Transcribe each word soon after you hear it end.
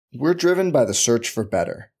We're driven by the search for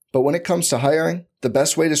better. But when it comes to hiring, the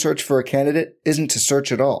best way to search for a candidate isn't to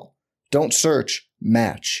search at all. Don't search,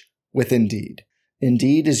 match with Indeed.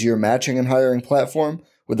 Indeed is your matching and hiring platform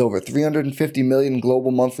with over 350 million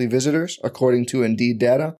global monthly visitors, according to Indeed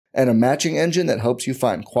data, and a matching engine that helps you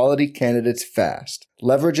find quality candidates fast.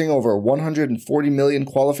 Leveraging over 140 million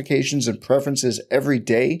qualifications and preferences every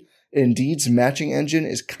day, Indeed's matching engine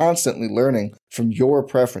is constantly learning from your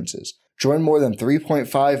preferences. Join more than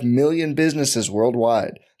 3.5 million businesses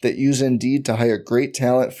worldwide that use Indeed to hire great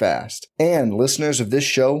talent fast. And listeners of this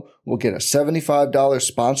show will get a $75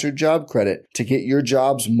 sponsored job credit to get your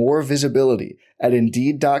jobs more visibility at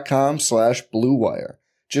Indeed.com/Blue Wire.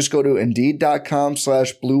 Just go to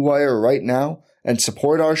Indeed.com/Blue Wire right now and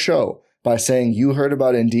support our show by saying you heard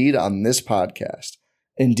about Indeed on this podcast.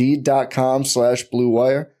 Indeed.com/Blue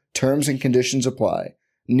Wire. Terms and conditions apply.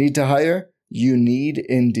 Need to hire? You need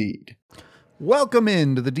Indeed. Welcome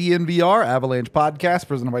into the DNVR Avalanche podcast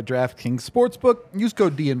presented by DraftKings Sportsbook. Use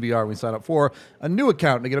code DNVR when you sign up for a new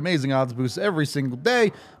account to get amazing odds boosts every single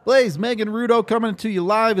day. Blaze, Megan Rudo coming to you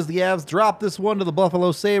live as the Avs drop this one to the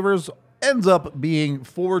Buffalo Sabres. Ends up being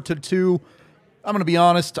 4-2. I'm going to be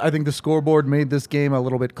honest, I think the scoreboard made this game a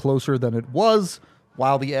little bit closer than it was.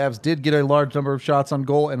 While the Avs did get a large number of shots on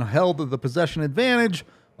goal and held the possession advantage,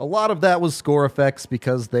 a lot of that was score effects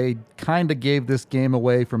because they kind of gave this game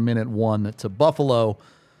away from minute one to Buffalo.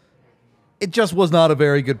 It just was not a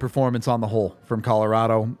very good performance on the whole from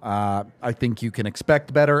Colorado. I think you can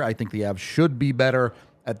expect better. I think the Avs should be better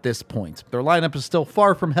at this point. Their lineup is still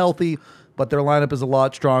far from healthy, but their lineup is a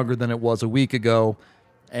lot stronger than it was a week ago,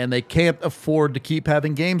 and they can't afford to keep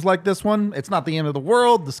having games like this one. It's not the end of the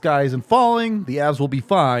world. The sky isn't falling. The Avs will be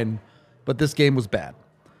fine, but this game was bad.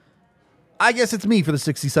 I guess it's me for the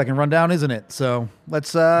 60-second rundown, isn't it? So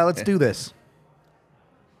let's do this.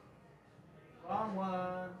 Wrong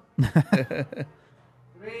one.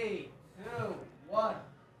 3, 2, 1.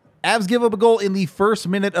 Avs give up a goal in the first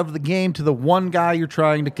minute of the game to the one guy you're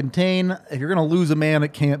trying to contain. If you're going to lose a man,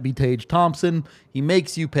 it can't be Tage Thompson. He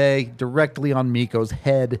makes you pay directly on Mikko's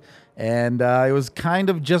head, and it was kind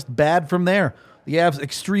of just bad from there. The Avs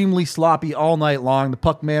extremely sloppy all night long. The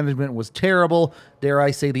puck management was terrible. Dare I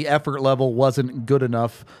say the effort level wasn't good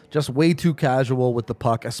enough. Just way too casual with the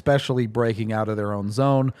puck, especially breaking out of their own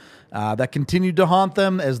zone. That continued to haunt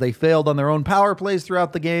them as they failed on their own power plays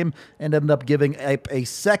throughout the game and ended up giving a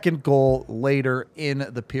second goal later in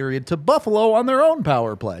the period to Buffalo on their own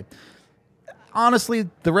power play. Honestly,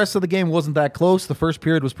 the rest of the game wasn't that close. The first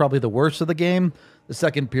period was probably the worst of the game. The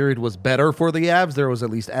second period was better for the Avs. There was at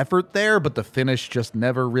least effort there, but the finish just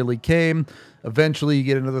never really came. Eventually, you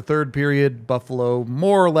get into the third period. Buffalo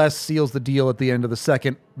more or less seals the deal at the end of the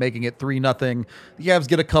second, making it 3-0. The Avs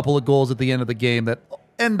get a couple of goals at the end of the game that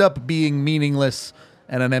end up being meaningless,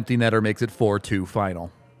 and an empty netter makes it 4-2 final.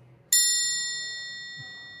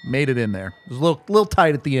 Made it in there. It was a little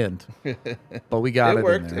tight at the end, but we got it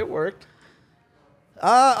in there. It worked.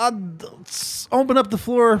 Let's open up the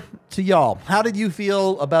floor to y'all. How did you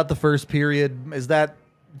feel about the first period? Is that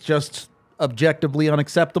just objectively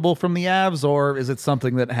unacceptable from the Avs, or is it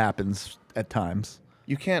something that happens at times?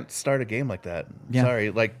 You can't start a game like that. Yeah. Sorry.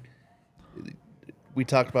 Like, we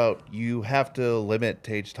talked about, you have to limit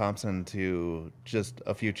Tage Thompson to just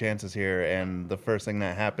a few chances here, and the first thing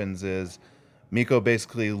that happens is Mikko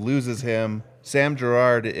basically loses him. Sam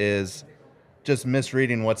Girard is just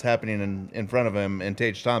misreading what's happening in front of him, and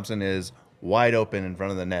Tage Thompson is wide open in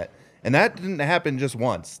front of the net. And that didn't happen just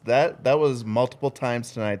once. That was multiple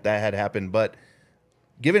times tonight that had happened. But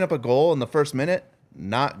giving up a goal in the first minute,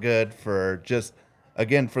 not good for just,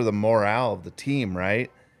 again, for the morale of the team,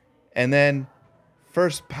 right? And then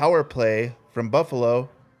first power play from Buffalo,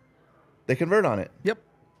 they convert on it. Yep.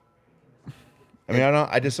 I mean,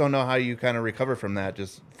 I just don't know how you kind of recover from that,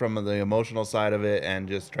 just from the emotional side of it and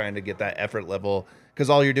just trying to get that effort level, because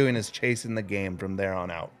all you're doing is chasing the game from there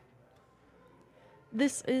on out.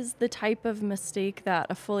 This is the type of mistake that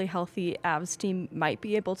a fully healthy Avs team might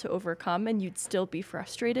be able to overcome and you'd still be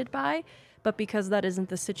frustrated by. But because that isn't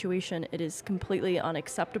the situation, it is completely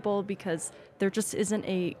unacceptable because there just isn't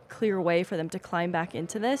a clear way for them to climb back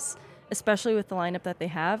into this, especially with the lineup that they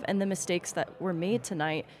have and the mistakes that were made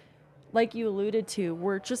tonight. Like you alluded to,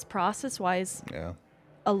 were just process-wise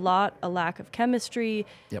a lack of chemistry.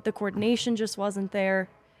 Yep. The coordination just wasn't there.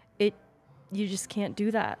 You just can't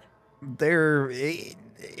do that.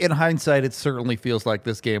 In hindsight, it certainly feels like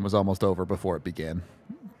this game was almost over before it began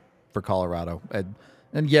for Colorado.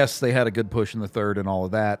 And yes, they had a good push in the third and all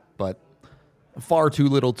of that, but far too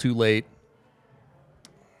little too late.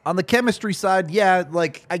 On the chemistry side, yeah,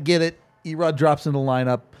 like I get it. Erod drops in the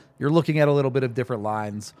lineup. You're looking at a little bit of different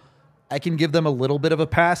lines. I can give them a little bit of a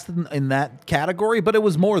pass in that category, but it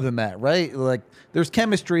was more than that, right? Like, there's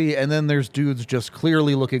chemistry, and then there's dudes just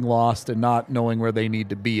clearly looking lost and not knowing where they need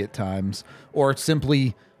to be at times, or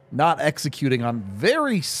simply not executing on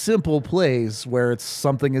very simple plays where it's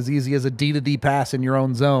something as easy as a D-to-D pass in your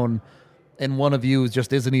own zone, and one of you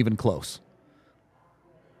just isn't even close.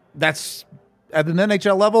 That's, at an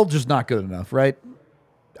NHL level, just not good enough, right?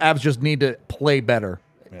 Avs just need to play better.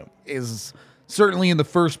 Yep. Is certainly in the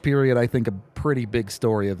first period, I think, a pretty big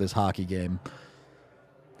story of this hockey game.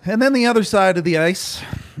 And then the other side of the ice,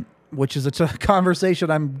 which is a conversation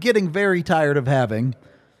I'm getting very tired of having,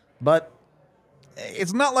 but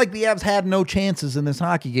it's not like the Avs had no chances in this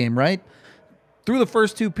hockey game, right? Through the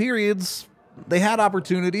first two periods, they had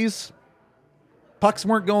opportunities. Pucks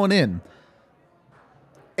weren't going in.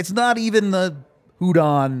 It's not even the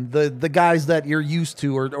Hudon, the guys that you're used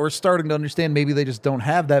to or starting to understand maybe they just don't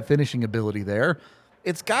have that finishing ability there.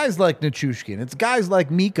 It's guys like Nichushkin. It's guys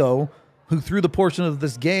like Mikko who through the portion of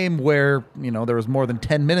this game where, there was more than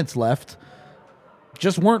 10 minutes left,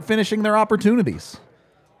 just weren't finishing their opportunities.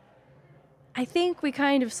 I think we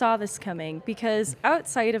kind of saw this coming because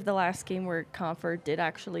outside of the last game where Comfort did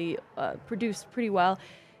actually produce pretty well,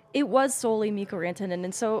 it was solely Mikko Rantanen,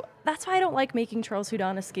 and so that's why I don't like making Charles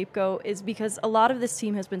Hudon a scapegoat, is because a lot of this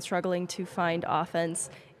team has been struggling to find offense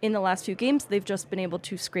in the last few games. They've just been able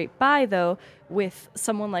to scrape by, though, with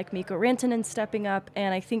someone like Mikko Rantanen stepping up,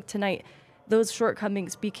 and I think tonight those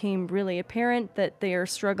shortcomings became really apparent, that they are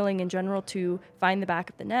struggling in general to find the back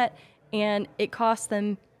of the net, and it cost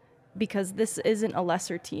them because this isn't a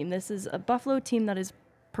lesser team. This is a Buffalo team that is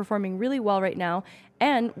performing really well right now,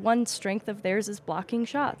 and one strength of theirs is blocking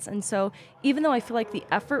shots. And so even though I feel like the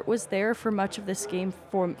effort was there for much of this game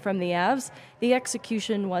from the Avs, the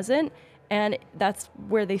execution wasn't, and that's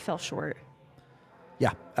where they fell short.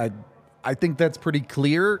 Yeah, I think that's pretty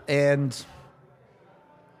clear, and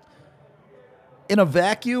in a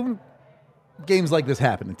vacuum, games like this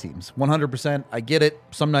happen to teams. 100%, I get it.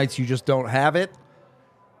 Some nights you just don't have it.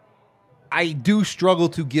 I do struggle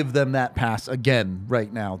to give them that pass again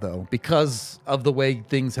right now, though, because of the way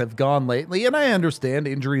things have gone lately. And I understand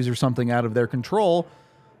injuries are something out of their control,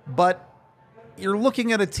 but you're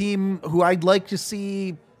looking at a team who I'd like to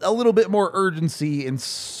see a little bit more urgency in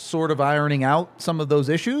sort of ironing out some of those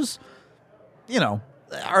issues.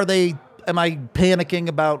 Am I panicking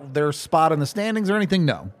about their spot in the standings or anything?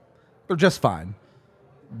 No, they're just fine.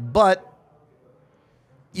 But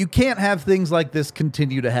you can't have things like this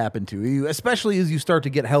continue to happen to you, especially as you start to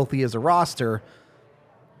get healthy as a roster.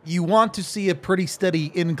 You want to see a pretty steady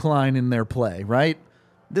incline in their play, right?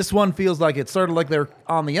 This one feels like it started like they're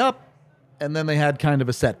on the up, and then they had kind of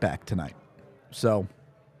a setback tonight. So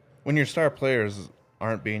when your star players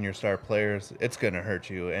aren't being your star players, it's going to hurt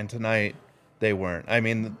you. And tonight, they weren't. I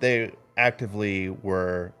mean, they actively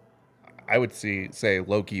were, I would say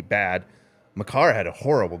low-key bad. Makar had a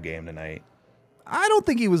horrible game tonight. I don't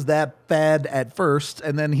think he was that bad at first,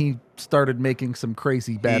 and then he started making some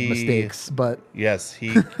crazy bad mistakes. But yes,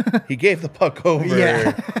 he gave the puck over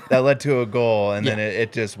that led to a goal, and then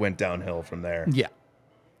it just went downhill from there. Yeah,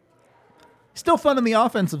 still fun in the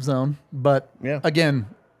offensive zone, but again,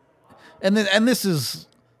 and this is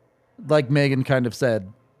like Megan kind of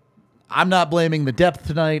said. I'm not blaming the depth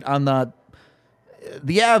tonight. I'm not.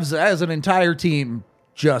 The Avs as an entire team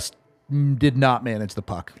just did not manage the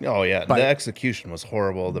puck. Oh, yeah. The execution was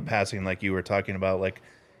horrible. The passing, like you were talking about, like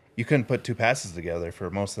you couldn't put two passes together for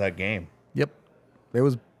most of that game. Yep. It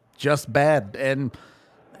was just bad. And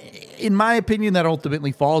in my opinion, that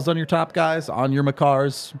ultimately falls on your top guys, on your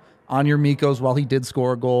Makars, on your Mikos, while he did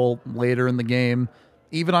score a goal later in the game.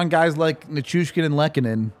 Even on guys like Nichushkin and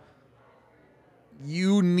Lehkonen,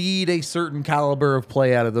 you need a certain caliber of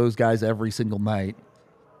play out of those guys every single night.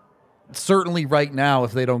 Certainly right now,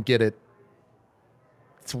 if they don't get it,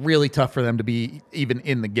 it's really tough for them to be even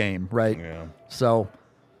in the game, right? Yeah. So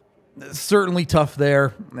certainly tough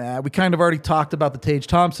there. We kind of already talked about the Tage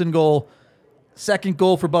Thompson goal. Second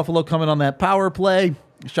goal for Buffalo coming on that power play.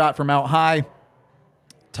 Shot from out high.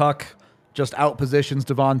 Tuck just out positions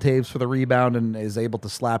Devon Taves for the rebound and is able to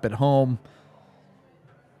slap it home.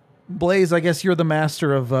 Blaze, I guess you're the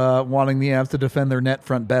master of wanting the Avs to defend their net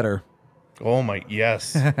front better. Oh, my,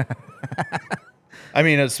 yes. I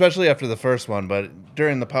mean, especially after the first one, but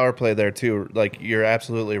during the power play there, too, like, you're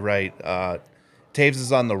absolutely right. Taves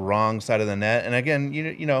is on the wrong side of the net. And, again,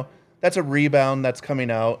 you know, that's a rebound that's coming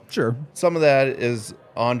out. Sure. Some of that is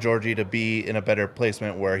on Georgie to be in a better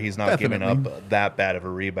placement where he's not giving up that bad of a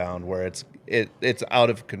rebound, where it's out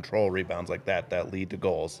of control rebounds like that lead to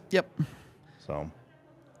goals. Yep. So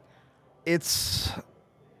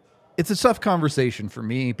it's a tough conversation for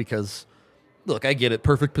me because, look, I get it.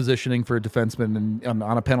 Perfect positioning for a defenseman and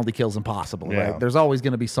on a penalty kill is impossible, Yeah. right? There's always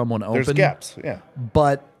going to be someone open. There's gaps, yeah.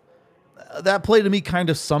 But that play to me kind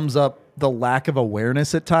of sums up the lack of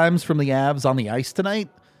awareness at times from the Avs on the ice tonight,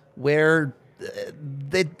 where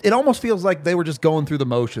it almost feels like they were just going through the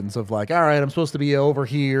motions of like, all right, I'm supposed to be over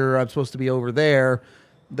here, I'm supposed to be over there.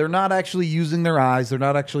 They're not actually using their eyes. They're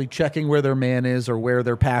not actually checking where their man is or where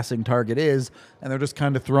their passing target is, and they're just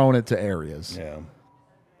kind of throwing it to areas. Yeah.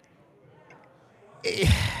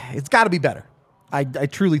 It's got to be better. I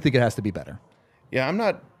truly think it has to be better. Yeah, on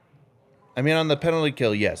the penalty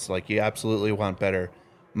kill, yes, like you absolutely want better.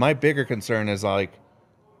 My bigger concern is like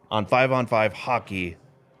on 5-on-5 hockey,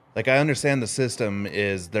 like I understand the system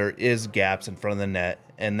is there is gaps in front of the net,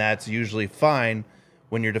 and that's usually fine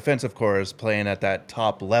when your defensive core is playing at that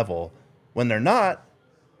top level. When they're not,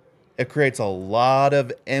 it creates a lot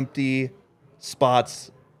of empty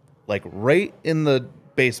spots, like right in the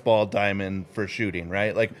baseball diamond for shooting,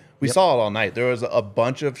 right? Like we saw it all night. There was a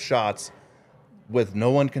bunch of shots with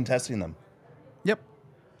no one contesting them. Yep.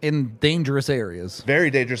 In dangerous areas. Very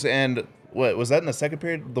dangerous. And what was that in the second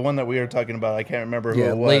period? The one that we were talking about, I can't remember who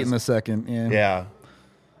it was. Late in the second. Yeah. Yeah.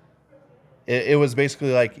 It was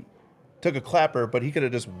basically like took a clapper, but he could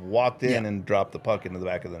have just walked in and dropped the puck into the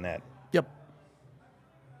back of the net. Yep.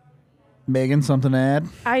 Megan, something to add?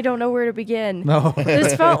 I don't know where to begin. No.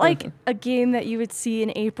 This felt like a game that you would see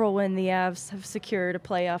in April when the Avs have secured a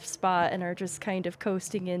playoff spot and are just kind of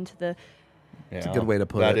coasting into the It's a good way to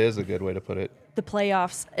put it. That is a good way to put it. the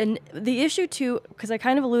playoffs. And the issue too, because I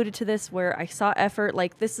kind of alluded to this where I saw effort,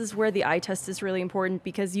 like this is where the eye test is really important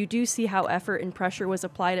because you do see how effort and pressure was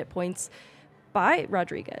applied at points by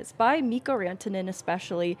Rodriguez, by Mikko Rantanen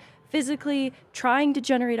especially, physically trying to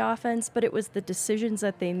generate offense, but it was the decisions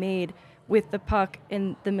that they made with the puck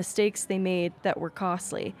and the mistakes they made that were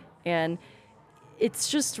costly. And it's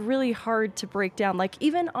just really hard to break down. Like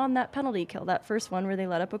even on that penalty kill, that first one where they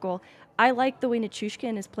let up a goal, I like the way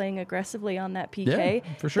Nichushkin is playing aggressively on that PK.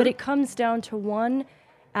 Yeah, for sure. But it comes down to one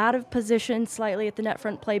out of position slightly at the net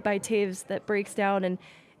front play by Taves that breaks down, and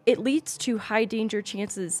it leads to high danger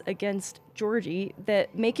chances against Georgie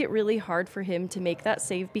that make it really hard for him to make that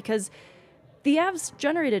save because the Avs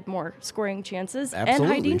generated more scoring chances and high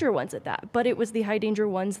Absolutely. danger ones at that. But it was the high danger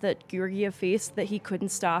ones that Georgiev faced that he couldn't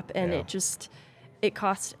stop, and it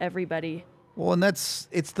cost everybody. Well, and it's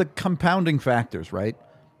the compounding factors, right?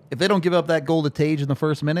 If they don't give up that goal to Tage in the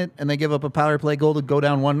first minute and they give up a power play goal to go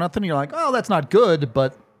down 1-0, you're like, oh, that's not good,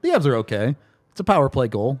 but the Avs are okay. It's a power play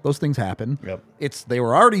goal. Those things happen. Yep. They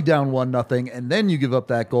were already down 1-0, and then you give up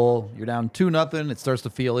that goal. You're down 2-0. It starts to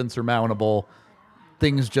feel insurmountable.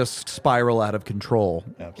 Things just spiral out of control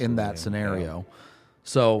in that scenario.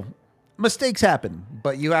 So mistakes happen,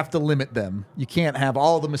 but you have to limit them. You can't have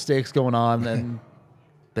all the mistakes going on, and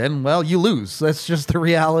then, well, you lose. That's just the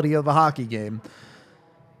reality of a hockey game.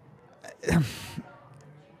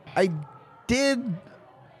 I did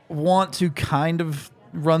want to kind of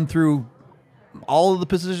run through all of the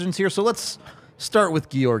positions here. So let's start with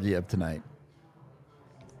Georgiev tonight.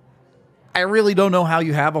 I really don't know how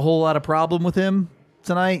you have a whole lot of problem with him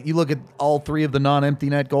tonight. You look at all three of the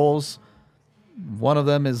non-empty net goals. One of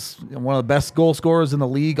them is one of the best goal scorers in the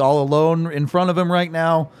league all alone in front of him right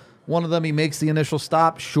now. One of them, he makes the initial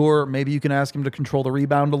stop. Sure, maybe you can ask him to control the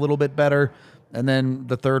rebound a little bit better. And then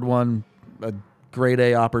the third one, a grade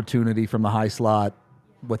A opportunity from the high slot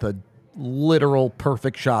with a literal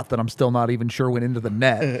perfect shot that I'm still not even sure went into the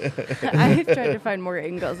net. I've tried to find more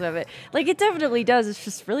angles of it. Like it definitely does. It's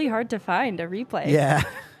just really hard to find a replay. Yeah.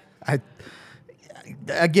 I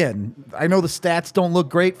know the stats don't look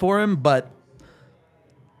great for him, but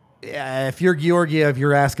if you're Georgiev,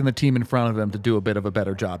 you're asking the team in front of him to do a bit of a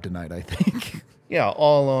better job tonight, I think. Yeah,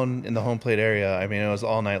 all alone in the home plate area. I mean, it was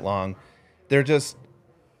all night long. I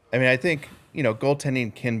think,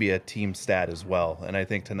 goaltending can be a team stat as well. And I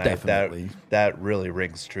think tonight that really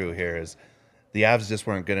rings true here is the Avs just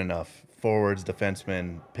weren't good enough. Forwards,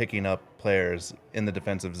 defensemen, picking up players in the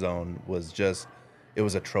defensive zone it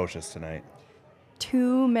was atrocious tonight.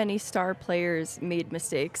 Too many star players made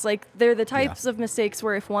mistakes. Like they're the types of mistakes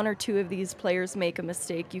where if one or two of these players make a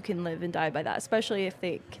mistake, you can live and die by that, especially if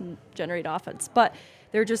they can generate offense. But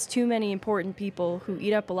there are just too many important people who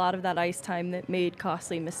eat up a lot of that ice time that made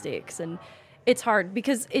costly mistakes. And it's hard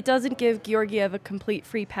because it doesn't give Georgiev a complete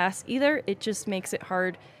free pass either. It just makes it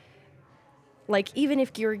hard. Like even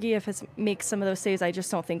if Georgiev makes some of those saves, I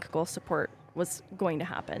just don't think goal support was going to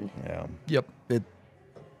happen. Yeah. Yep.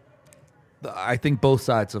 I think both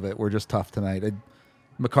sides of it were just tough tonight.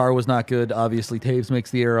 Makar was not good. Obviously, Taves makes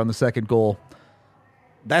the error on the second goal.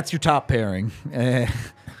 That's your top pairing.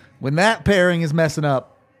 When that pairing is messing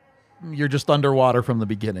up, you're just underwater from the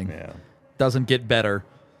beginning. Yeah. Doesn't get better.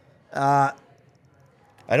 I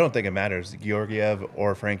don't think it matters, Georgiev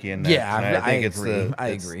or Frankie in net. Yeah, I think I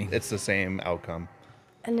agree. It's the same outcome.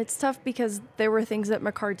 And it's tough because there were things that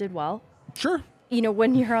Makar did well. Sure.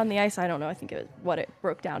 When you're on the ice, I don't know, I think it was what it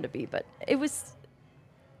broke down to be, but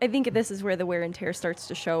I think this is where the wear and tear starts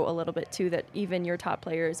to show a little bit too, that even your top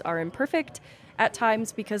players are imperfect at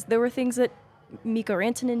times, because there were things that Mikko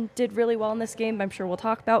Rantanen did really well in this game, I'm sure we'll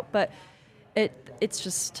talk about, but it's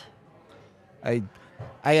just... I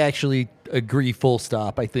actually agree full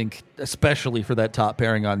stop. I think, especially for that top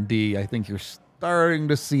pairing on D, I think you're starting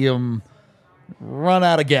to see them run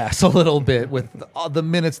out of gas a little bit with the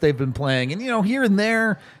minutes they've been playing. And, here and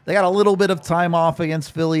there, they got a little bit of time off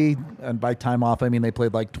against Philly. And by time off, I mean they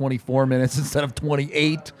played like 24 minutes instead of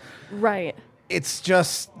 28. Right. It's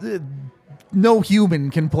just no human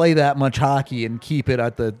can play that much hockey and keep it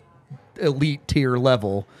at the elite tier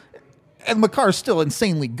level. And Makar's still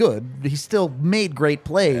insanely good. He still made great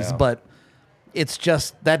plays, but it's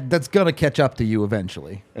just that's going to catch up to you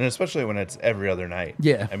eventually. And especially when it's every other night.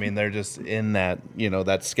 Yeah. I mean, they're just in that,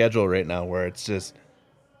 that schedule right now where it's just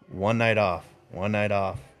one night off.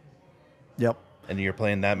 Yep. And you're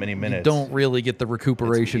playing that many minutes. You don't really get the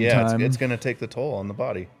recuperation time. It's going to take the toll on the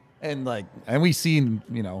body. And we've seen,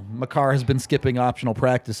 Makar has been skipping optional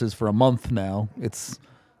practices for a month now.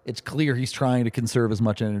 It's clear he's trying to conserve as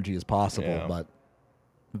much energy as possible, but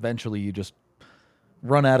eventually you just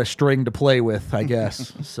run out of string to play with, I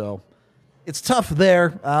guess. So it's tough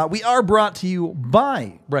there. We are brought to you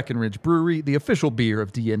by Breckenridge Brewery, the official beer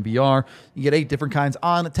of DNVR. You get 8 different kinds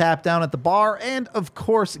on tap down at the bar, and of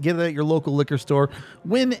course, get it at your local liquor store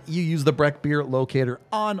when you use the Breck Beer Locator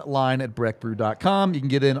online at breckbrew.com. You can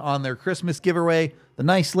get in on their Christmas giveaway, the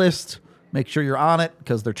nice list. Make sure you're on it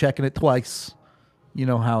because they're checking it twice. You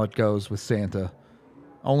know how it goes with Santa.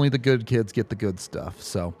 Only the good kids get the good stuff.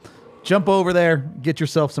 So jump over there, get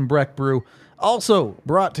yourself some Breck Brew. Also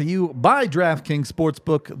brought to you by DraftKings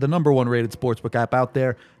Sportsbook, the #1 rated sportsbook app out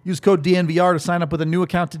there. Use code DNVR to sign up with a new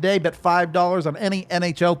account today. Bet $5 on any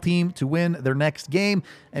NHL team to win their next game,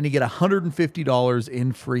 and you get $150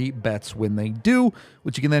 in free bets when they do,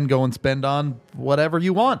 which you can then go and spend on whatever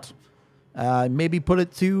you want. Maybe put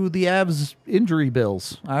it to the Avs injury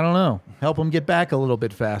bills. I don't know. Help them get back a little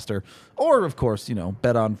bit faster. Or, of course,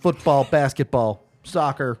 bet on football, basketball,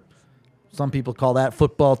 soccer. Some people call that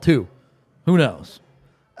football too. Who knows?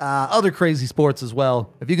 Other crazy sports as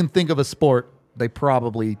well. If you can think of a sport, they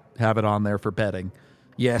probably have it on there for betting.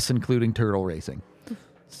 Yes, including turtle racing.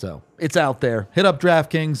 So it's out there. Hit up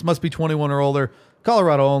DraftKings. Must be 21 or older.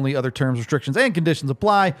 Colorado only. Other terms, restrictions, and conditions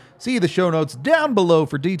apply. See the show notes down below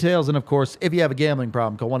for details. And, of course, if you have a gambling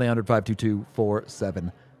problem, call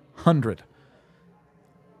 1-800-522-4700.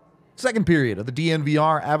 Second period of the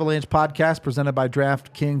DNVR Avalanche podcast presented by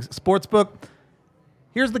DraftKings Sportsbook.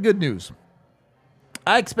 Here's the good news.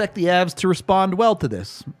 I expect the Avs to respond well to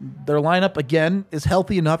this. Their lineup, again, is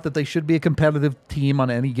healthy enough that they should be a competitive team on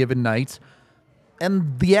any given night.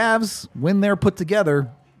 And the Avs, when they're put together,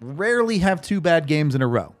 rarely have 2 bad games in a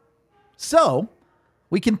row. So,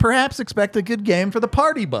 we can perhaps expect a good game for the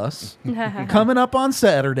party bus coming up on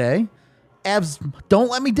Saturday. Avs, don't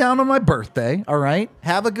let me down on my birthday, all right?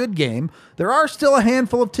 Have a good game. There are still a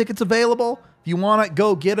handful of tickets available. If you want to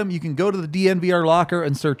go get them, you can go to the DNVR locker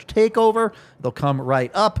and search Takeover. They'll come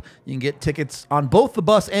right up. You can get tickets on both the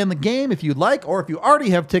bus and the game if you'd like, or if you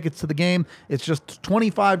already have tickets to the game, it's just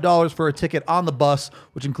 $25 for a ticket on the bus,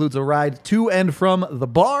 which includes a ride to and from the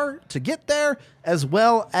bar to get there, as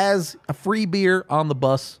well as a free beer on the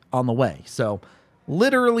bus on the way. So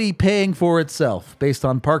literally paying for itself based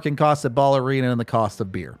on parking costs at Ball Arena and the cost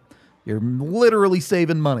of beer. You're literally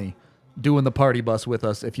saving money doing the party bus with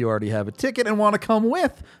us. If you already have a ticket and want to come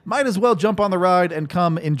with, might as well jump on the ride and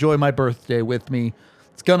come enjoy my birthday with me.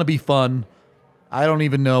 It's going to be fun. I don't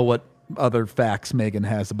even know what other facts Megan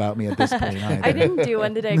has about me at this point either. I didn't do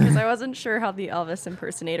one today because I wasn't sure how the Elvis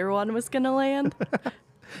impersonator one was going to land.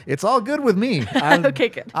 It's all good with me. Okay,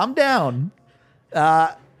 good. I'm down.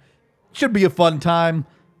 Should be a fun time,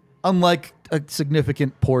 unlike a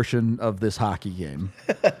significant portion of this hockey game.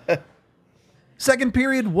 Second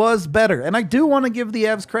period was better, and I do want to give the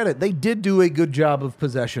Avs credit. They did do a good job of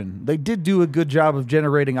possession. They did do a good job of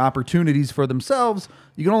generating opportunities for themselves.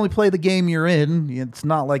 You can only play the game you're in. It's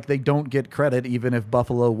not like they don't get credit, even if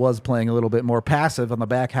Buffalo was playing a little bit more passive on the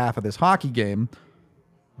back half of this hockey game.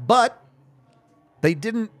 But they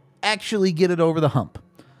didn't actually get it over the hump.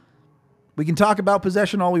 We can talk about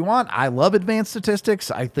possession all we want. I love advanced statistics.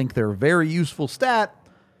 I think they're a very useful stat.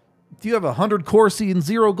 If you have 100 Corsi and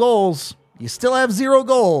 0 goals, You still have 0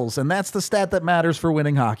 goals, and that's the stat that matters for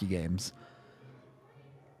winning hockey games.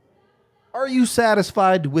 Are you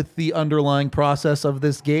satisfied with the underlying process of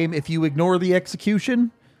this game if you ignore the execution,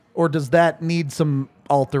 or does that need some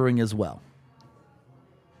altering as well?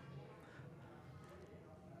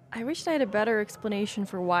 I wish I had a better explanation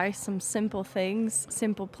for why some simple things,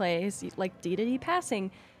 simple plays like D-to-D passing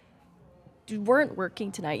weren't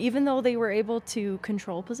working tonight, even though they were able to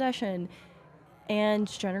control possession and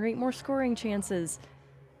generate more scoring chances.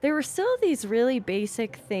 There were still these really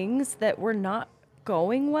basic things that were not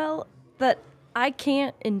going well, that I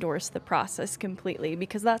can't endorse the process completely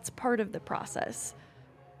because that's part of the process.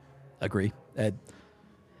 Agree.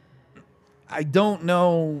 I don't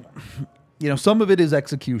know. Some of it is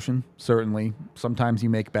execution, certainly. Sometimes you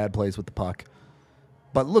make bad plays with the puck.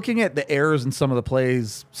 But looking at the errors in some of the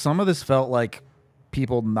plays, some of this felt like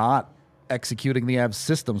people not executing the Avs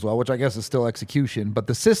systems well, which I guess is still execution. But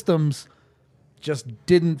the systems just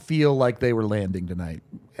didn't feel like they were landing tonight.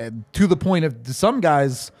 And to the point of some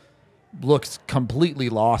guys looked completely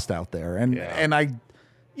lost out there. And I...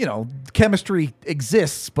 chemistry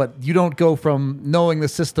exists, but you don't go from knowing the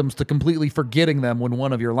systems to completely forgetting them when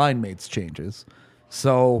one of your line mates changes.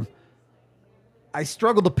 So I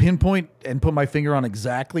struggle to pinpoint and put my finger on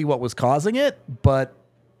exactly what was causing it, but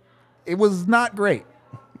it was not great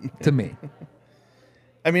to me.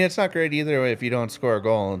 I mean, it's not great either if you don't score a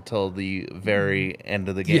goal until the very end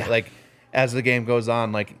of the game. Yeah. Like, as the game goes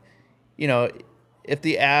on, if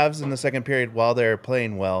the Avs in the second period, while they're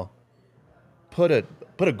playing well, put a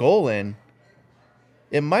goal in,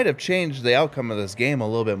 it might have changed the outcome of this game a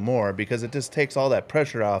little bit more because it just takes all that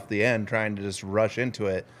pressure off the end trying to just rush into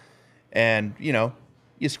it. And,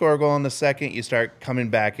 you score a goal in the second, you start coming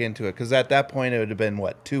back into it. Because at that point, it would have been,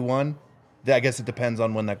 2-1? I guess it depends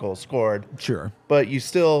on when that goal scored. Sure. But you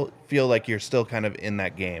still feel like you're still kind of in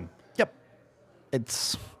that game. Yep.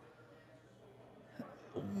 It's...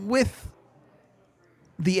 With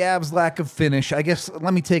the Avs' lack of finish, I guess,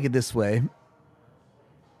 let me take it this way.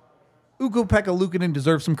 Ukko-Pekka Luukkonen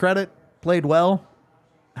deserves some credit, played well.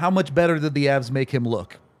 How much better did the Avs make him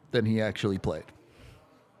look than he actually played?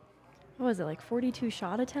 What was it, like 42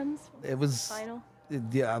 shot attempts? It was Final?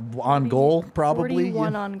 On goal, probably.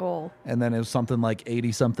 41 on goal. And then it was something like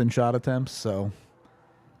 80-something shot attempts. So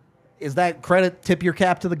is that credit tip your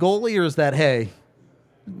cap to the goalie, or is that, hey,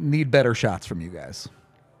 need better shots from you guys?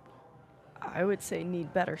 I would say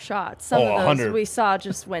need better shots. Some of 100. those we saw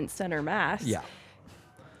just went center mass. Yeah.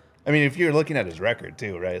 I mean, if you're looking at his record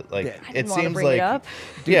too, right? Like, Yeah. I it didn't want to seems bring like it up.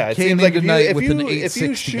 it Came seems in like tonight with an if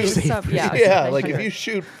you 860 shoot, save. Yeah, like if 900. you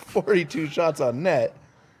shoot 42 shots on net,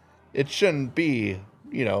 it shouldn't be,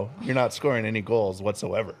 you're not scoring any goals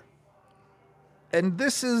whatsoever. And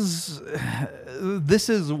this is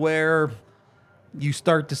where you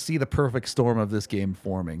start to see the perfect storm of this game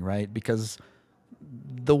forming, right? Because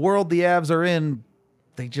the world the Avs are in,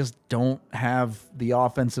 they just don't have the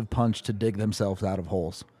offensive punch to dig themselves out of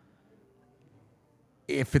holes.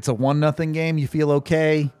 If it's a 1-0 game, you feel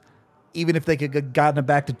okay. Even if they could have gotten it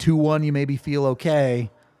back to 2-1, you maybe feel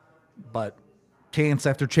okay. But chance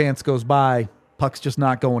after chance goes by, puck's just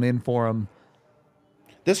not going in for them.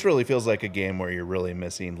 This really feels like a game where you're really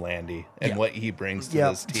missing Landy and what he brings to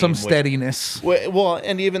this team. Some steadiness. Well,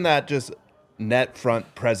 and even that just net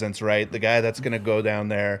front presence, right? The guy that's going to go down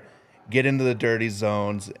there, get into the dirty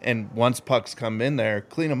zones, and once pucks come in there,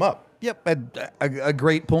 clean them up. Yep, a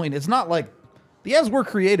great point. It's not like the Avs were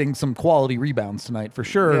creating some quality rebounds tonight for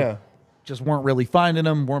sure. Yeah. Just weren't really finding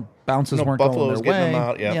them. Bounces weren't Buffalo going was their getting way. them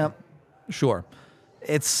out. Yeah. Yep, sure.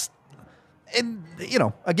 And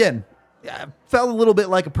again, felt a little bit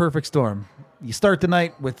like a perfect storm. You start the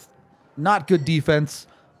night with not good defense.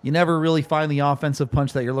 You never really find the offensive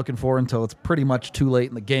punch that you're looking for until it's pretty much too late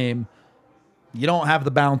in the game. You don't have the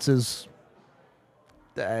bounces.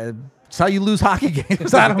 It's how you lose hockey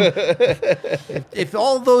games. If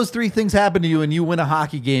all those three things happen to you and you win a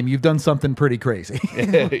hockey game, you've done something pretty crazy.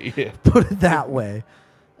 Yeah. Put it that way.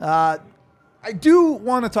 I do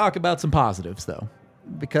want to talk about some positives, though,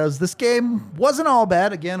 because this game wasn't all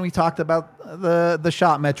bad. Again, we talked about the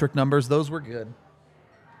shot metric numbers. Those were good.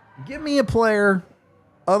 Give me a player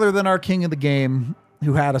other than our king of the game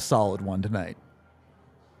who had a solid one tonight.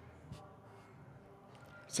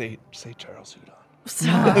 Say Charles Hudon.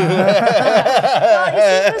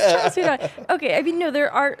 Okay, I mean, no,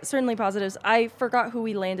 there are certainly positives. I forgot who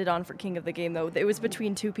we landed on for King of the Game, though. It was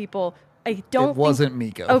between two people. I don't It wasn't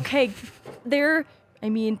Mikko. Okay, there's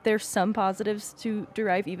some positives to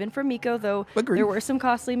derive even from Mikko, though. Agreed. There were some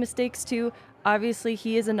costly mistakes, too. Obviously,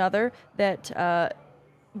 he is another that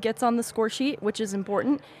gets on the score sheet, which is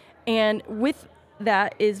important. And with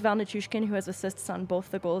that is Val Nichushkin, who has assists on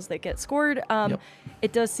both the goals that get scored.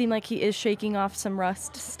 It does seem like he is shaking off some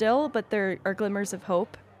rust still, but there are glimmers of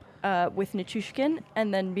hope with Nichushkin,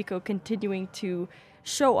 and then Mikko continuing to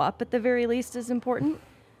show up at the very least is important.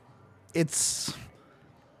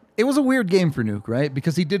 It was a weird game for Nuke, right?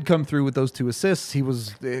 Because he did come through with those 2 assists. He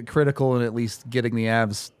was critical in at least getting the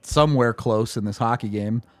Avs somewhere close in this hockey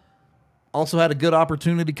game. Also had a good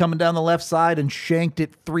opportunity coming down the left side and shanked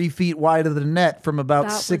it 3 feet wide of the net from about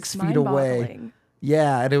That 6 was feet away. mind-boggling.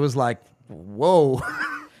 Yeah, and it was like, whoa.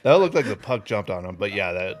 That looked like the puck jumped on him, but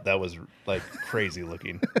yeah, that was like crazy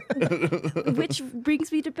looking. Which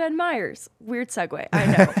brings me to Ben Myers. Weird segue, I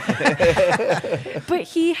know. But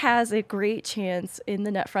he has a great chance in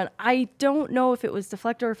the net front. I don't know if it was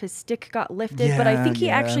deflected or if his stick got lifted, but I think he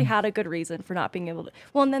actually had a good reason for not being able to.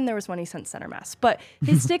 Well, and then there was when he sent center mass. But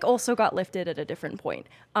his stick also got lifted at a different point.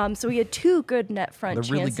 So he had 2 good net front chances.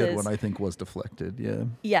 The really good one, I think, was deflected, yeah.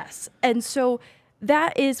 Yes. And so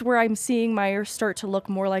that is where I'm seeing Myers start to look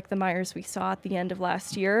more like the Myers we saw at the end of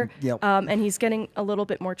last year. Yep. And he's getting a little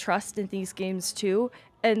bit more trust in these games too.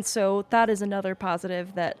 And so that is another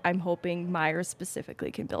positive that I'm hoping Myers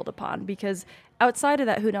specifically can build upon, because outside of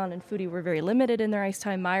that, Hudon and Foudy were very limited in their ice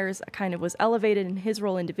time. Myers kind of was elevated in his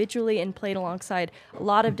role individually and played alongside a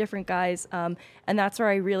lot of different guys. And that's where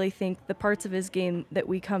I really think the parts of his game that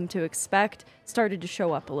we come to expect started to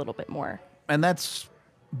show up a little bit more. And that's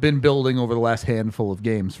been building over the last handful of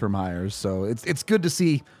games for Myers. So it's good to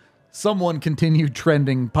see someone continue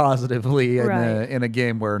trending positively in a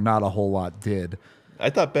game where not a whole lot did. I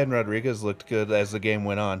thought Ben Rodriguez looked good as the game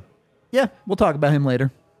went on. Yeah, we'll talk about him later.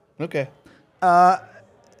 Okay.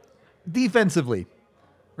 Defensively,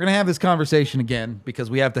 we're going to have this conversation again because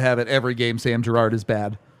we have to have it every game. Sam Girard is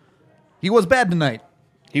bad. He was bad tonight.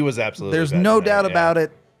 He was absolutely There's bad no tonight, doubt yeah. about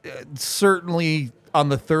it. Certainly on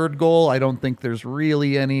the 3rd goal, I don't think there's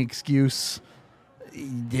really any excuse.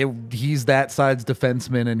 He's that side's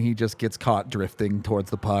defenseman, and he just gets caught drifting towards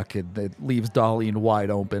the puck, and it leaves Dahlin wide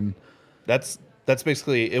open. That's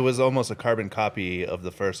basically, it was almost a carbon copy of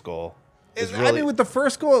the first goal. I mean, with the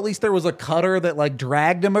first goal, at least there was a cutter that like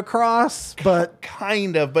dragged him across, but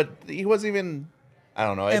kind of, but he wasn't even. I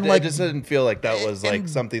don't know. And It just didn't feel like that was like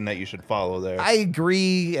something that you should follow there. I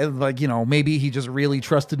agree. Maybe he just really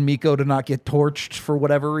trusted Mikko to not get torched for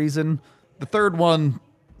whatever reason. The 3rd one,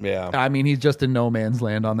 yeah. I mean, he's just in no man's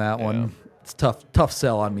land on that one. It's tough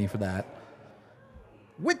sell on me for that.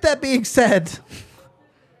 With that being said,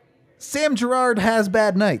 Sam Girard has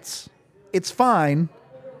bad nights. It's fine.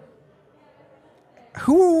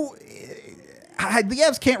 The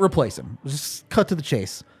Avs can't replace him. Just cut to the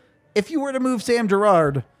chase. If you were to move Sam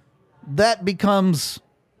Girard, that becomes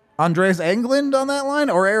Andreas Englund on that line,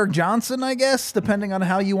 or Eric Johnson, I guess, depending on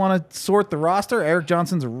how you want to sort the roster. Eric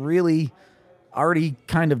Johnson's really already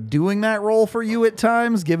kind of doing that role for you at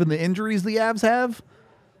times, given the injuries the Avs have.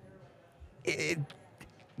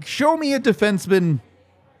 Show me a defenseman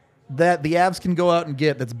that the Avs can go out and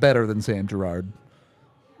get that's better than Sam Girard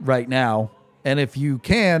right now. And if you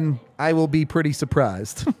can, I will be pretty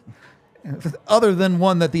surprised. Other than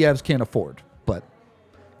one that the Avs can't afford. But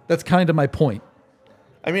that's kind of my point.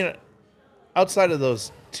 I mean, outside of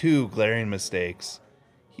those 2 glaring mistakes,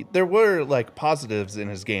 there were like positives in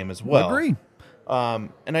his game as well. I agree.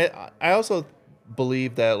 And I also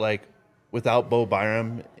believe that like without Bo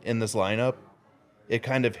Byram in this lineup, it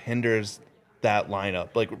kind of hinders that lineup.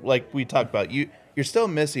 Like we talked about, you're still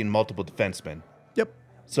missing multiple defensemen. Yep.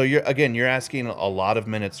 So you're asking a lot of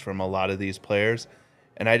minutes from a lot of these players,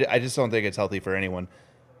 and I just don't think it's healthy for anyone.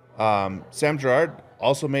 Sam Girard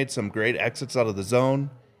also made some great exits out of the zone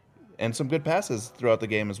and some good passes throughout the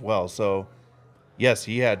game as well. So, yes,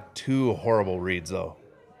 he had 2 horrible reads, though,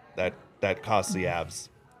 that cost the Avs.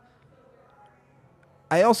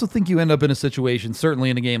 I also think you end up in a situation, certainly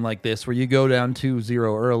in a game like this, where you go down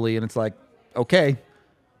 2-0 early, and it's like, okay,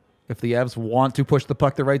 if the Avs want to push the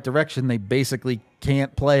puck the right direction, they basically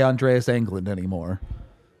can't play Andreas Englund anymore.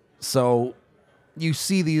 So you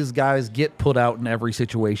see these guys get put out in every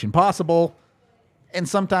situation possible, and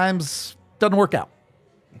sometimes doesn't work out.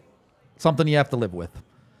 Something you have to live with.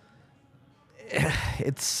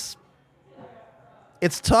 It's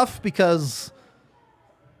tough because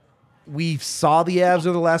we saw the Avs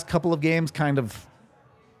over the last couple of games kind of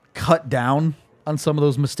cut down on some of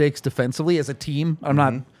those mistakes defensively as a team.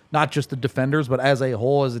 I'm not just the defenders, but as a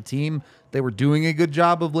whole, as a team, they were doing a good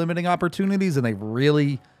job of limiting opportunities, and they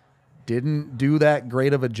really didn't do that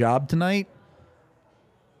great of a job tonight.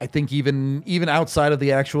 I think even outside of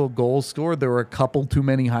the actual goals scored, there were a couple too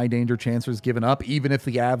many high danger chances given up, even if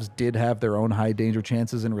the Avs did have their own high danger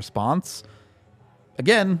chances in response.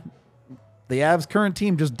 Again, the Avs' current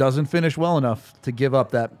team just doesn't finish well enough to give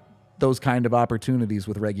up those kind of opportunities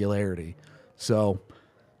with regularity. So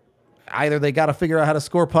either they got to figure out how to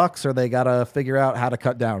score pucks or they got to figure out how to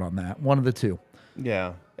cut down on that. One of the two.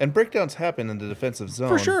 Yeah. And breakdowns happen in the defensive zone.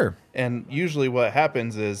 For sure. And usually what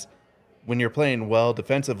happens is when you're playing well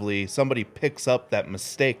defensively, somebody picks up that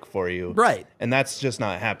mistake for you. Right. And that's just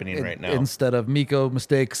not happening right now. Instead of Mikko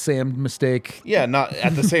mistake, Sam mistake. Yeah, not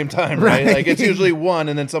at the same time, right? Like it's usually one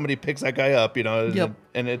and then somebody picks that guy up, Yep.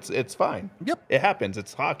 and it's fine. Yep. It happens.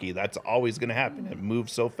 It's hockey. That's always going to happen. It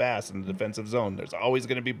moves so fast in the defensive zone. There's always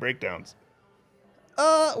going to be breakdowns.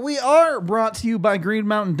 We are brought to you by Green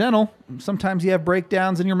Mountain Dental. Sometimes you have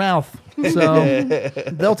breakdowns in your mouth, so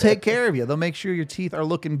they'll take care of you. They'll make sure your teeth are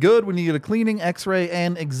looking good when you get a cleaning, x-ray,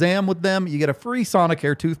 and exam with them. You get a free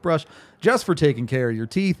Sonicare toothbrush just for taking care of your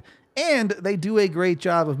teeth, and they do a great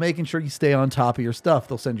job of making sure you stay on top of your stuff.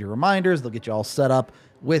 They'll send you reminders. They'll get you all set up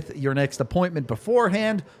with your next appointment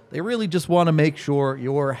beforehand. They really just want to make sure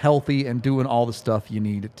you're healthy and doing all the stuff you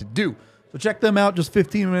need to do. So check them out, just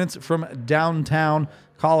 15 minutes from downtown,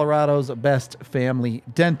 Colorado's best family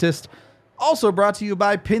dentist. Also brought to you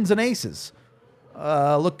by Pins and Aces.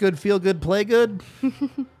 Look good, feel good, play good.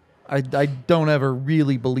 I don't ever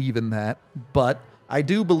really believe in that, but I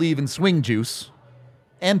do believe in swing juice.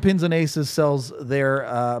 And Pins and Aces sells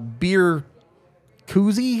their beer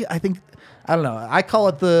koozie. I don't know. I call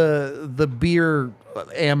it the beer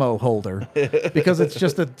ammo holder because it's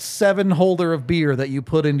just a 7 holder of beer that you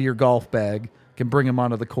put into your golf bag, can bring them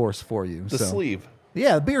onto the course for you. The sleeve.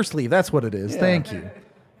 Yeah, beer sleeve. That's what it is. Yeah. Thank you.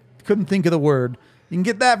 Couldn't think of the word. You can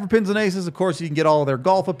get that for Pins and Aces. Of course, you can get all of their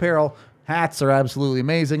golf apparel. Hats are absolutely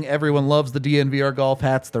amazing. Everyone loves the DNVR golf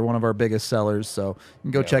hats. They're one of our biggest sellers. So you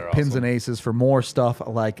can go check Pins and Aces for more stuff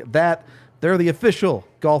like that. They're the official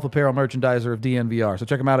golf apparel merchandiser of DNVR. So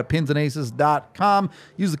check them out at pinsandaces.com.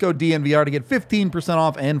 Use the code DNVR to get 15%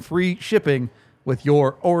 off and free shipping with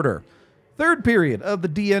your order. Third period of the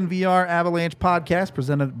DNVR Avalanche podcast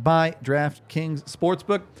presented by DraftKings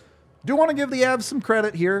Sportsbook. Do want to give the Avs some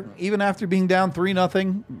credit here. Even after being down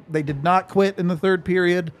 3-0, they did not quit in the third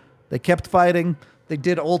period. They kept fighting. They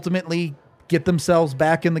did ultimately get themselves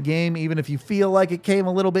back in the game, even if you feel like it came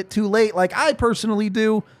a little bit too late, like I personally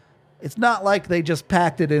do. It's not like they just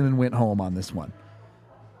packed it in and went home on this one.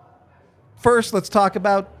 First, let's talk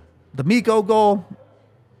about the Mikko goal.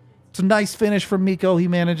 It's a nice finish from Mikko. He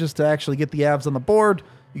manages to actually get the Avs on the board.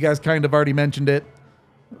 You guys kind of already mentioned it.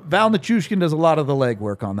 Val Nichushkin does a lot of the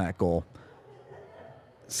legwork on that goal.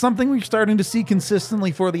 Something we're starting to see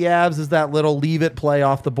consistently for the Avs is that little leave it play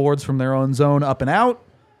off the boards from their own zone up and out.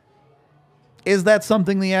 Is that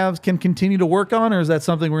something the Avs can continue to work on, or is that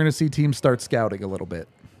something we're going to see teams start scouting a little bit?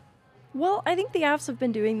 Well, I think the Avs have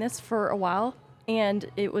been doing this for a while,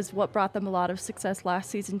 and it was what brought them a lot of success last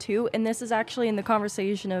season too. And this is actually in the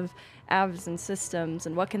conversation of Avs and systems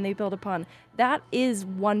and what can they build upon. That is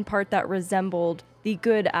one part that resembled the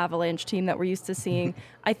good Avalanche team that we're used to seeing.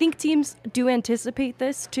 I think teams do anticipate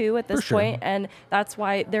this too at this point, and that's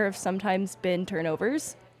why there have sometimes been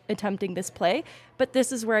turnovers attempting this play. But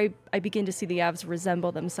this is where I begin to see the Avs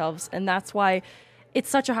resemble themselves, and that's why it's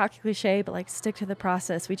such a hockey cliche, but like, stick to the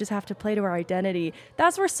process. We just have to play to our identity.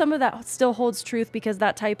 That's where some of that still holds truth, because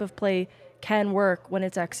that type of play can work when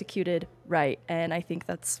it's executed right. And I think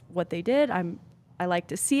that's what they did. I like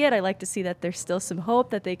to see it. I like to see that there's still some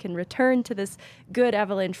hope that they can return to this good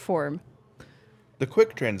Avalanche form. The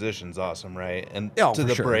quick transition's awesome, right? And to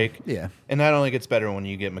the break. Yeah. And that only gets better when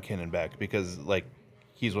you get McKinnon back, because like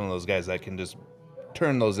he's one of those guys that can just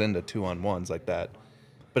turn those into 2-on-1s like that.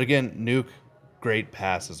 But again, Nuke, great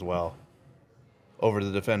pass as well. Over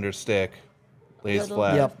the defender's stick. Lays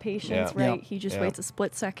flat. Bit of patience, right? Yep. He just waits a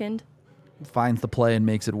split second. Finds the play and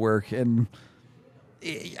makes it work. And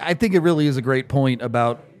I think it really is a great point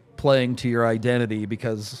about playing to your identity,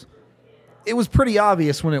 because it was pretty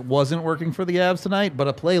obvious when it wasn't working for the Avs tonight, but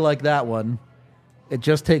a play like that one, it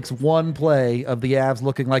just takes one play of the Avs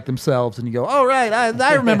looking like themselves, and you go, oh, right,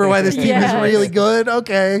 I remember why this team is really good.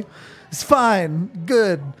 Okay, it's fine,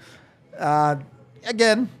 good.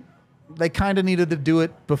 Again, they kind of needed to do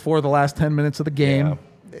it before the last 10 minutes of the game.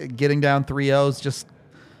 Yeah. Getting down 3-0 is just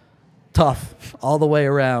tough all the way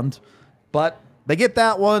around. But they get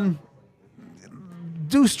that one.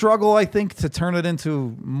 Do struggle, I think, to turn it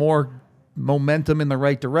into more momentum in the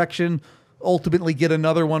right direction. Ultimately get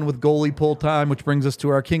another one with goalie pull time, which brings us to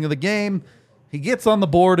our king of the game. He gets on the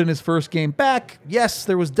board in his first game back. Yes,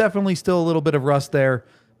 there was definitely still a little bit of rust there.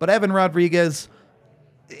 But Evan Rodriguez,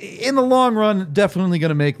 in the long run, definitely going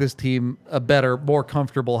to make this team a better, more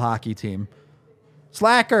comfortable hockey team.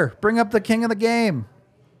 Slacker, bring up the king of the game.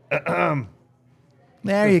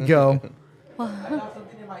 There you go. I got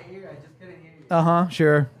something in my ear. I just couldn't hear you.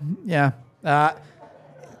 Sure. Yeah.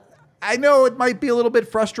 I know it might be a little bit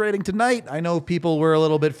frustrating tonight. I know people were a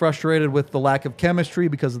little bit frustrated with the lack of chemistry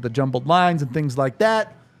because of the jumbled lines and things like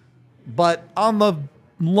that. But on the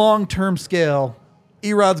long-term scale,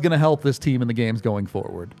 Erod's going to help this team in the games going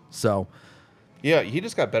forward. So, Yeah, he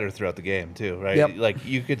just got better throughout the game too, right? Yep. Like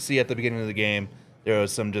you could see at the beginning of the game, there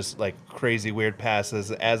was some just like crazy weird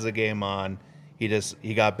passes. As the game on,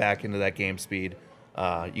 he got back into that game speed.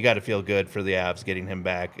 You got to feel good for the Avs getting him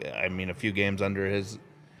back. I mean, a few games under his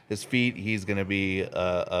feet, he's going to be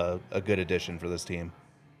a good addition for this team.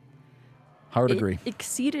 hard agree. It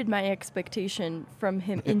exceeded my expectation from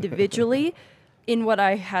him individually in what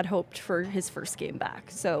I had hoped for his first game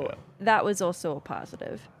back. So that was also a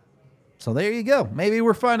positive. So there you go. Maybe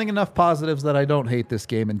we're finding enough positives that I don't hate this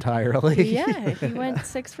game entirely. Yeah, he went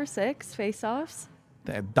 6 for 6 face-offs.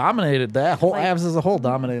 They dominated that whole Like, Avs as a whole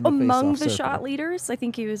dominated the Among face-off the circle. shot leaders, I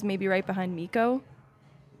think he was maybe right behind Mikko.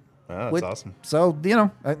 Oh, that's awesome. So,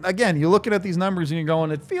 again, you're looking at these numbers and you're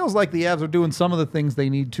going, it feels like the Avs are doing some of the things they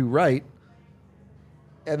need to right.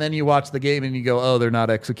 And then you watch the game and you go, oh, they're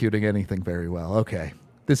not executing anything very well. Okay,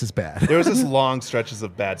 this is bad. There was this long stretches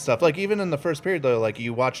of bad stuff. Like even in the first period, though, like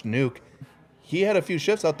you watched Nuke, he had a few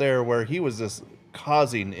shifts out there where he was just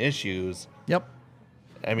causing issues. Yep.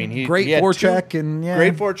 I mean, he Great had forecheck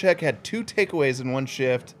great forecheck, had 2 takeaways in one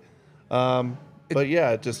shift. But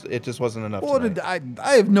yeah, it just wasn't enough. Well, tonight.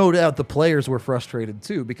 I have no doubt the players were frustrated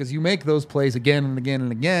too, because you make those plays again and again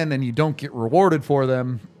and again and you don't get rewarded for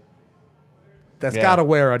them. That's got to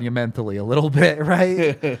wear on you mentally a little bit,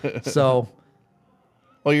 right? So,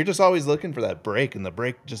 well, you're just always looking for that break, and the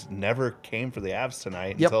break just never came for the Avs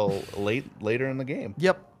tonight until later in the game.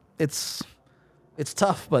 yep, it's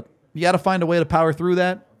tough, but you got to find a way to power through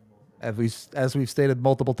that. As we've stated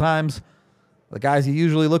multiple times, the guys you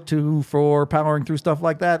usually look to for powering through stuff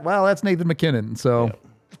like that, well, that's Nathan McKinnon. So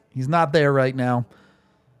he's not there right now.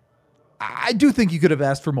 I do think you could have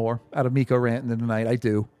asked for more out of Mikko Rantanen tonight. I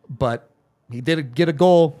do, but he did get a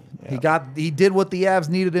goal. Yeah. He did what the Avs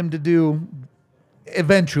needed him to do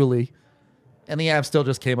eventually, and the Avs still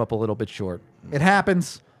just came up a little bit short. It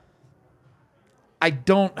happens. I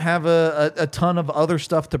don't have a ton of other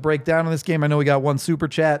stuff to break down in this game. I know we got one super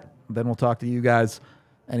chat. Then we'll talk to you guys.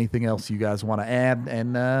 Anything else you guys want to add?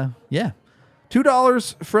 And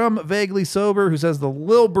 $2 from Vaguely Sober, who says the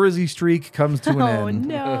Lil Brizzy streak comes to an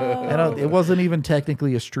end. Oh, no. It wasn't even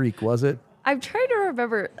technically a streak, was it? I'm trying to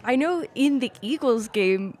remember. I know in the Eagles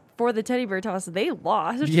game for the Teddy Bear Toss, they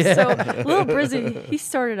lost. Yeah. So Lil Brizzy, he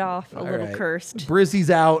started off a little cursed. Brizzy's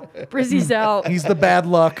out. Brizzy's out. He's the bad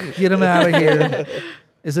luck. Get him out of here.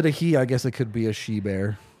 Is it a he? I guess it could be a she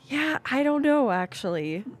bear. Yeah, I don't know,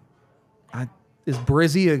 actually. Is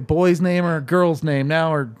Brizzy a boy's name or a girl's name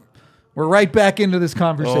now? Or we're right back into this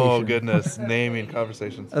conversation. Oh, goodness. Naming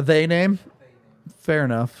conversations. A they name? Fair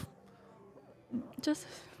enough.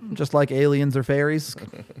 Just like aliens or fairies.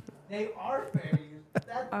 They are fairies.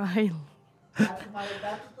 That's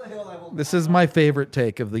the hill I will. This is my favorite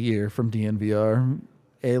take of the year from DNVR.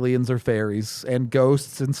 Aliens or fairies and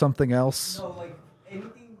ghosts and something else. No, like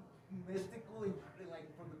anything mystical,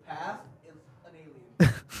 like from the past, it's an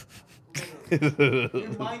alien.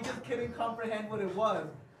 Your mind just couldn't comprehend what it was,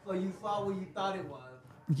 so you saw what you thought it was.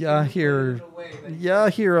 Yeah,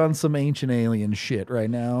 here on some ancient alien shit right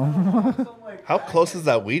now. How close is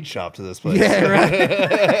that weed shop to this place? Yeah, right. I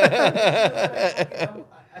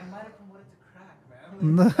might have promoted to crack,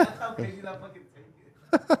 man. Like, that's how crazy that fucking take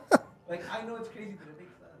is. Like, I know it's crazy, but it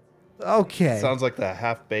makes sense. Okay. Sounds like the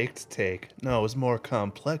half-baked take. No, it was more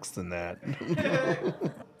complex than that.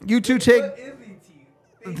 You two take. What is ET?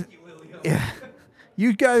 Thank you, William. Yeah.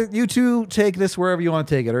 You two take this wherever you want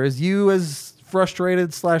to take it. Or is you as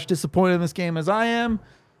frustrated / disappointed in this game as I am?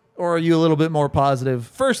 Or are you a little bit more positive?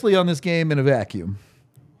 Firstly, on this game in a vacuum.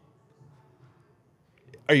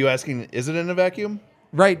 Are you asking, is it in a vacuum?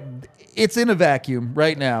 Right. It's in a vacuum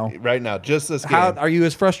right now. Right now, just this game. How are you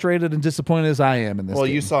as frustrated and disappointed as I am in this game? Well,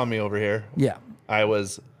 you saw me over here. Yeah. I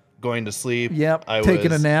was going to sleep. Yep. I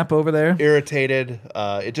Taking was a nap over there. irritated.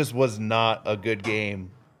 It just was not a good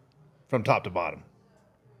game from top to bottom.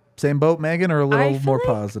 Same boat, Megan, or a I little feel more like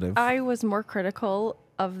positive? I was more critical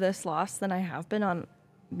of this loss than I have been on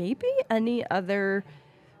maybe any other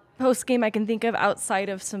post game I can think of outside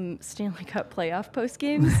of some Stanley Cup playoff post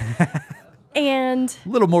games. And a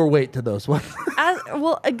little more weight to those ones.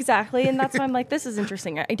 well, exactly. And that's why I'm like, this is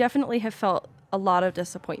interesting. I definitely have felt a lot of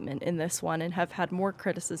disappointment in this one and have had more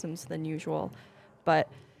criticisms than usual. But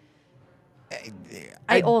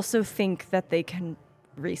I also think that they can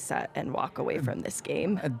reset and walk away from this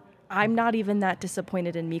game. I'm not even that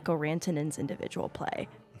disappointed in Mikko Rantanen's individual play,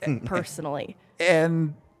 personally.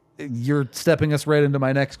 And you're stepping us right into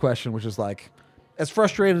my next question, which is like, as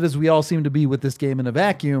frustrated as we all seem to be with this game in a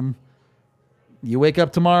vacuum, you wake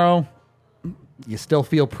up tomorrow, you still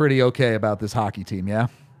feel pretty okay about this hockey team, yeah?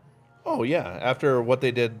 Oh yeah, after what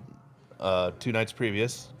they did 2 nights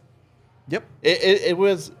previous. Yep. It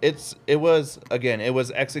was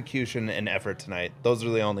execution and effort tonight. Those are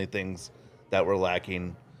the only things that were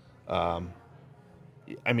lacking. I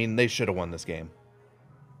mean, they should have won this game.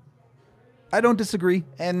 I don't disagree.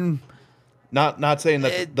 And not saying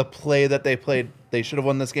that the play that they played, they should have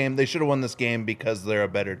won this game. They should have won this game because they're a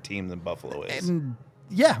better team than Buffalo is. And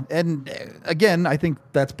yeah, and again, I think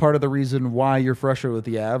that's part of the reason why you're frustrated with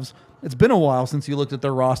the Avs. It's been a while since you looked at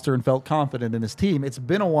their roster and felt confident in his team. It's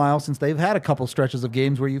been a while since they've had a couple stretches of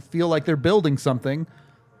games where you feel like they're building something,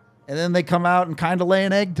 and then they come out and kind of lay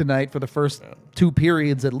an egg tonight for the first 2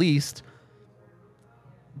 periods at least.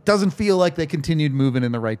 Doesn't feel like they continued moving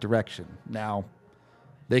in the right direction. Now,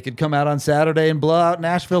 they could come out on Saturday and blow out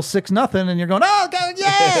Nashville 6-0, and you're going, oh, God,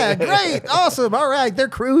 yeah, great, awesome, all right, they're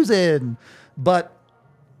cruising. But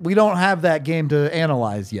we don't have that game to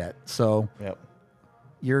analyze yet, so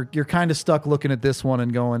you're kind of stuck looking at this one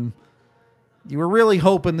and going, you were really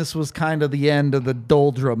hoping this was kind of the end of the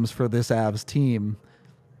doldrums for this Avs team.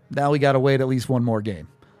 Now we got to wait at least one more game.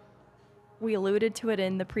 We alluded to it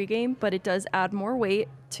in the pregame, but it does add more weight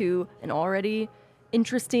to an already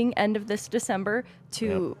interesting end of this December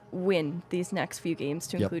to win these next few games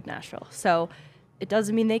to include Nashville. So it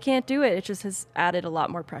doesn't mean they can't do it. It just has added a lot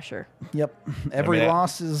more pressure. Yep. Every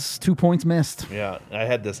loss is 2 points missed. Yeah, I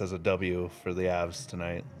had this as a W for the Avs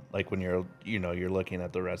tonight. Like when you're looking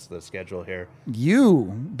at the rest of the schedule here.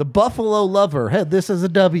 You, the Buffalo lover, had this as a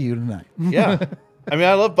W tonight. Yeah. I mean,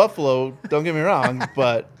 I love Buffalo, don't get me wrong,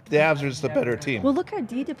 but the Avs are just a better team. Well, look how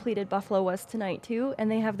depleted Buffalo was tonight, too,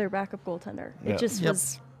 and they have their backup goaltender. It just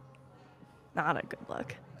was not a good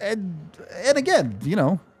look. And again,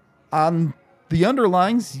 on the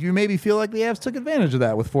underlines, you maybe feel like the Avs took advantage of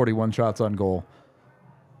that with 41 shots on goal.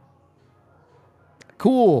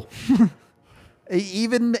 Cool.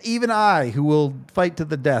 Even I, who will fight to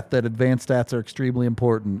the death that advanced stats are extremely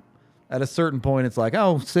important, at a certain point, it's like,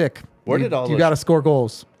 oh, sick. You got to score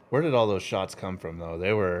goals. Where did all those shots come from, though?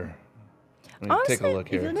 They were. Honestly, take a look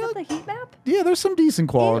here. If you look at the heat map, Yeah, there's some decent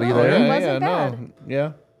quality there. It wasn't bad.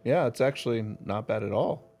 No. Yeah, it's actually not bad at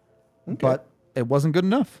all. Okay. But it wasn't good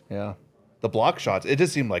enough. Yeah. The block shots, it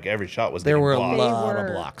just seemed like every shot was There getting were blocked. They a lot were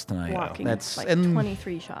of blocks tonight. blocking That's like and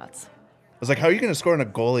 23 shots. I was like, how are you going to score on a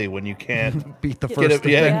goalie when you can't beat the get first it?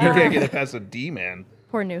 Yeah, defender. you can't get it past a D-man.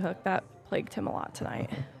 Poor Newhook, that plagued him a lot tonight.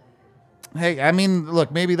 Hey, I mean,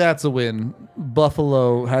 look, maybe that's a win.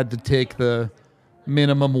 Buffalo had to take the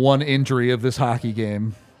minimum 1 injury of this hockey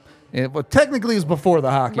game. Technically, it was before the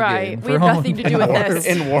hockey game. Right, we for had home nothing to do with this.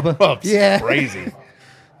 In warm-ups. Yeah. Crazy.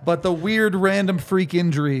 But the weird random freak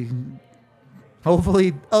injury,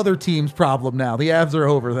 hopefully other teams' problem now. The Avs are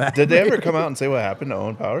over that. Did they ever come out and say what happened to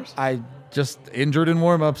Owen Powers? I just injured in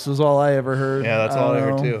warm-ups is all I ever heard. Yeah, that's all I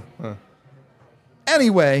heard, know. too. Huh.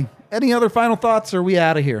 Anyway, any other final thoughts, or are we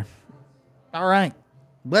out of here? All right.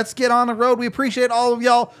 Let's get on the road. We appreciate all of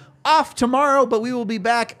y'all. Off tomorrow, but we will be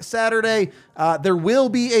back Saturday. There will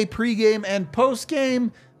be a pregame and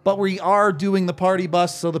postgame, but we are doing the party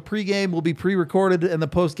bus, so the pregame will be pre-recorded, and the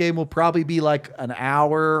postgame will probably be like an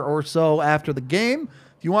hour or so after the game.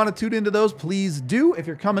 If you want to tune into those, please do. If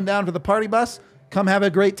you're coming down for the party bus, come have a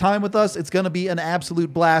great time with us. It's going to be an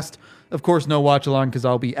absolute blast. Of course, no watch-along because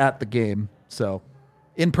I'll be at the game, so...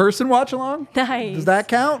 In-person watch-along? Nice. Does that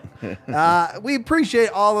count? We appreciate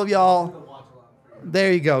all of y'all.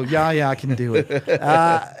 There you go. Yeah, I can do it.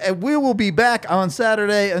 And we will be back on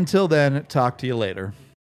Saturday. Until then, talk to you later.